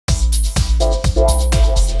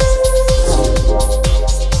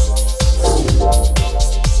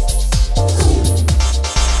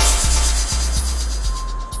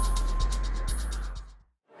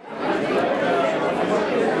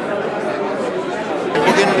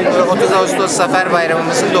30 Ağustos Zafer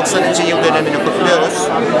Bayramımızın 90. yıl dönümünü kutluyoruz.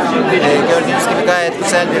 Gördüğünüz gibi gayet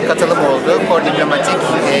güzel bir katılım oldu. Kor Diplomatik,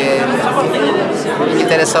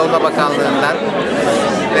 İngiltere Savunma Bakanlığından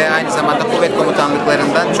ve aynı zamanda Kuvvet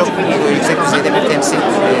Komutanliklarindan çok yüksek düzeyde bir temsil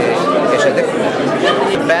yaşadık.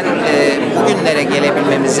 Ben bugünlere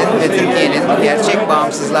gelebilmemizin ve Türkiye'nin gerçek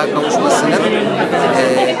bağımsızlığa kavuşmasının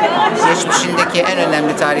geçmişindeki en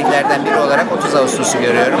önemli tarihlerden biri olarak 30 Ağustos'u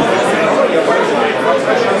görüyorum.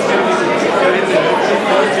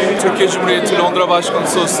 Türkiye Cumhuriyeti Londra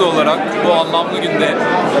Başkonsolosluğu olarak bu anlamlı günde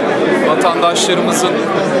vatandaşlarımızın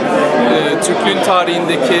Türklüğün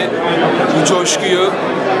tarihindeki bu coşkuyu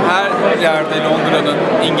her yerde Londra'nın,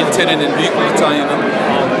 İngiltere'nin, Büyük Britanya'nın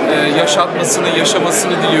yaşatmasını,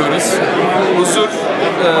 yaşamasını diliyoruz. Huzur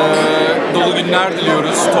dolu günler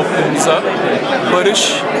diliyoruz toplumumuza.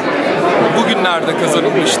 Barış bugünlerde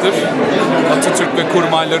kazanılmıştır. Atatürk ve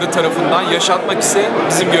kurmayları tarafından yaşatmak ise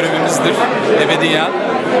bizim görevimizdir ebediyen.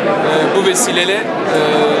 Bu vesileyle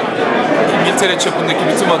İngiltere çapındaki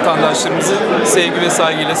bütün vatandaşlarımızı sevgi ve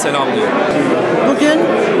saygıyla selamlıyorum. Bugün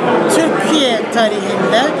Türkiye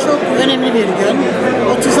tarihinde çok önemli bir gün.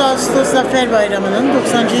 30 Ağustos Zafer Bayramı'nın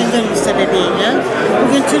 90. yıl dönümü sebebiyle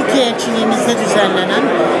bugün Türkiye elçiliğimizde düzenlenen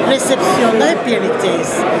resepsiyonda hep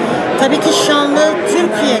birlikteyiz. Tabii ki şanlı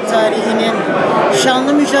Türkiye tarihinin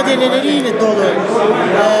şanlı mücadeleleriyle dolu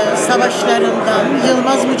savaşlarından,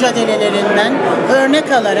 yılmaz mücadelelerinden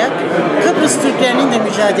örnek alarak Kıbrıs Türklerinin de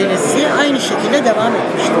mücadelesi aynı şekilde devam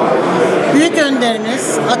etmiştir. Büyük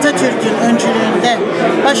önderimiz Atatürk'ün öncülüğünde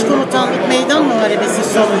Başkomutanlık Meydan Muharebesi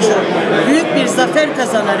sonucu büyük bir zafer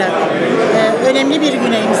kazanarak önemli bir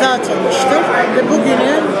güne imza atılmıştır ve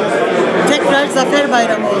bugünü tekrar Zafer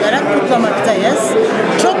Bayramı olarak kutlamaktayız.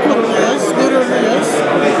 Çok mutluyuz, gururluyuz.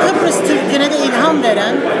 Kıbrıs Türklerine de ilham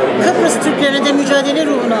veren, Kıbrıs Türklerine de mücadele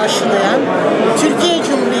ruhunu aşılayan Türkiye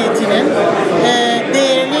Cumhuriyeti'nin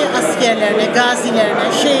değerli askerlerine,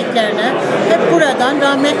 gazilerine, şehitlerine hep buradan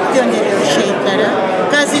rahmet gönderiyoruz şehitlere.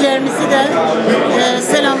 Gazilerimizi de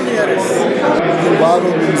selamlıyoruz. Bugün var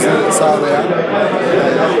olmamızı sağlayan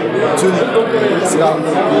tüm silahlı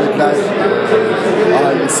kuvvetler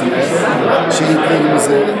ailesine,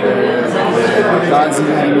 şehitlerimize,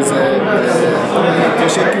 gazilerimize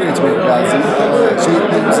teşekkür etmek lazım.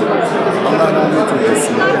 Şehitlerimizin Allah rahmet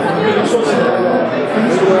eylesin.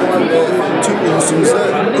 Tüm ulusumuza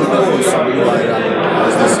kutlu olsun bu bayram.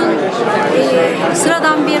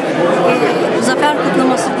 Sıradan bir zafer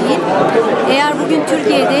kutlaması değil. Eğer bugün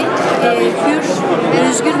Türkiye'de hür,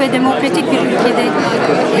 özgür ve demokratik bir ülkede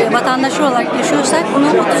vatandaşı olarak yaşıyorsak bunu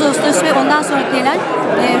 30 Ağustos ve ondan sonra gelen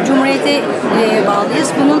Cumhuriyet'e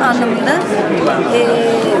bağlıyız. Bunun anlamında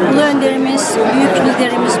Ulu Önderimiz, büyük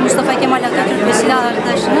liderimiz Mustafa Kemal Atatürk ve silah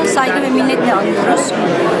arkadaşlarını saygı ve minnetle anıyoruz.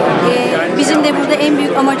 Bizim de burada en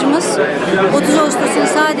büyük amacımız 30 Ağustos'un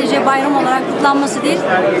sadece bayram olarak kutlanması değil,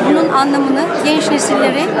 bunun anlamını genç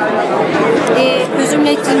nesilleri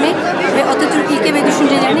özümlettirmek ve Atatürk ilke ve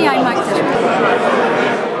düşüncelerini yaymaktır.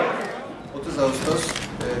 30 Ağustos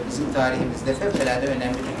bizim tarihimizde fevkalade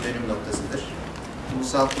önemli bir dönüm noktasıdır.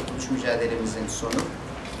 Ulusal Kurtulus Mücadelemizin sonu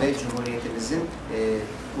ve Cumhuriyetimizin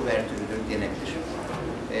uvertürüdür denebilir.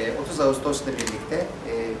 30 Ağustos'la birlikte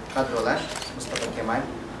kadrolar Mustafa Kemal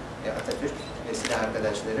Atatürk ve silah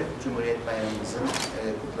arkadaşları Cumhuriyet Bayramımızın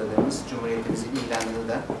kutladığımız Cumhuriyetimizin ilanını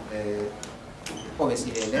da o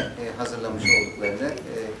vesileyle hazırlamış olduklarını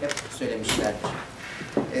hep söylemişlerdir.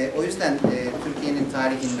 O yüzden Türkiye'nin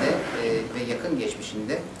tarihinde ve yakın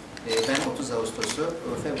geçmişinde ben 30 Ağustos'u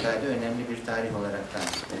fevkalade önemli bir tarih olarak da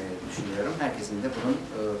düşünüyorum. Herkesin de bunun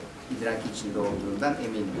idraki içinde olduğundan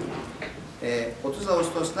eminim. 30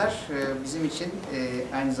 Ağustoslar bizim için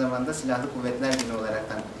aynı zamanda Silahlı Kuvvetler Günü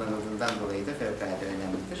olaraktan kutlanıldığından dolayı da fevkalade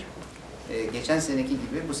önemlidir. Geçen seneki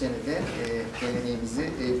gibi bu sene de geleneğimizi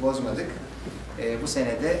bozmadık. Bu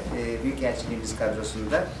sene de Büyükelçiliğimiz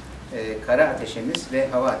kadrosunda kara ateşemiz ve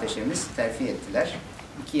hava ateşemiz terfi ettiler.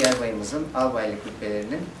 İki yarbayımızın albaylık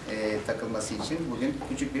rütbelerinin takılması için bugün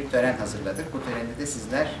küçük bir tören hazırladık. Bu törende de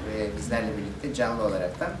sizler ve bizlerle birlikte canlı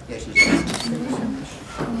olaraktan yaşayacağız.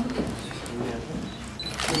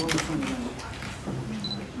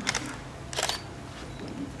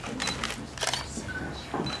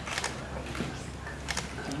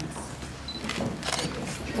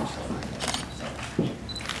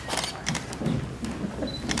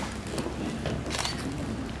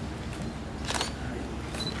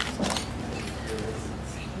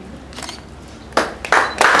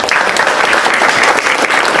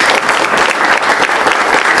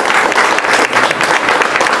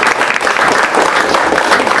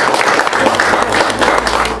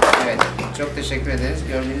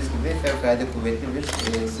 ve fevkalade kuvvetli bir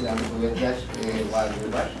silahlı kuvvetler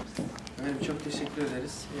varlığı var. Evet, çok teşekkür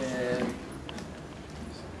ederiz.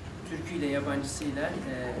 Türk'ü ile yabancısıyla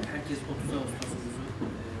herkes 30 Ağustos'umuzu,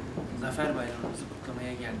 Zafer Bayramımızı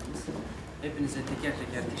kutlamaya geldiniz. Hepinize teker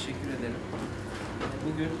teker teşekkür ederim.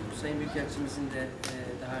 Bugün Sayın Büyükelçimizin de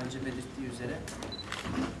daha önce belirttiği üzere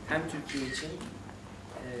hem Türkiye için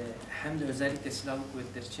hem de özellikle silahlı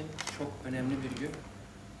kuvvetler için çok önemli bir gün.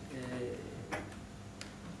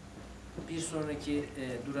 Bir sonraki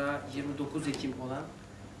durağı 29 Ekim olan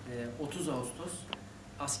 30 Ağustos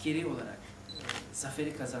askeri olarak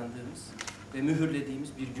zaferi kazandığımız ve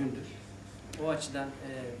mühürlediğimiz bir gündür. O açıdan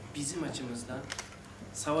bizim açımızdan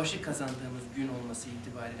savaşı kazandığımız gün olması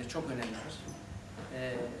itibariyle çok önemlidir.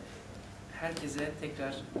 Herkese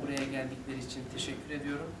tekrar buraya geldikleri için teşekkür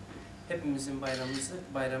ediyorum. Hepimizin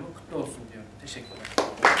bayramı kutlu olsun diyorum. Teşekkürler.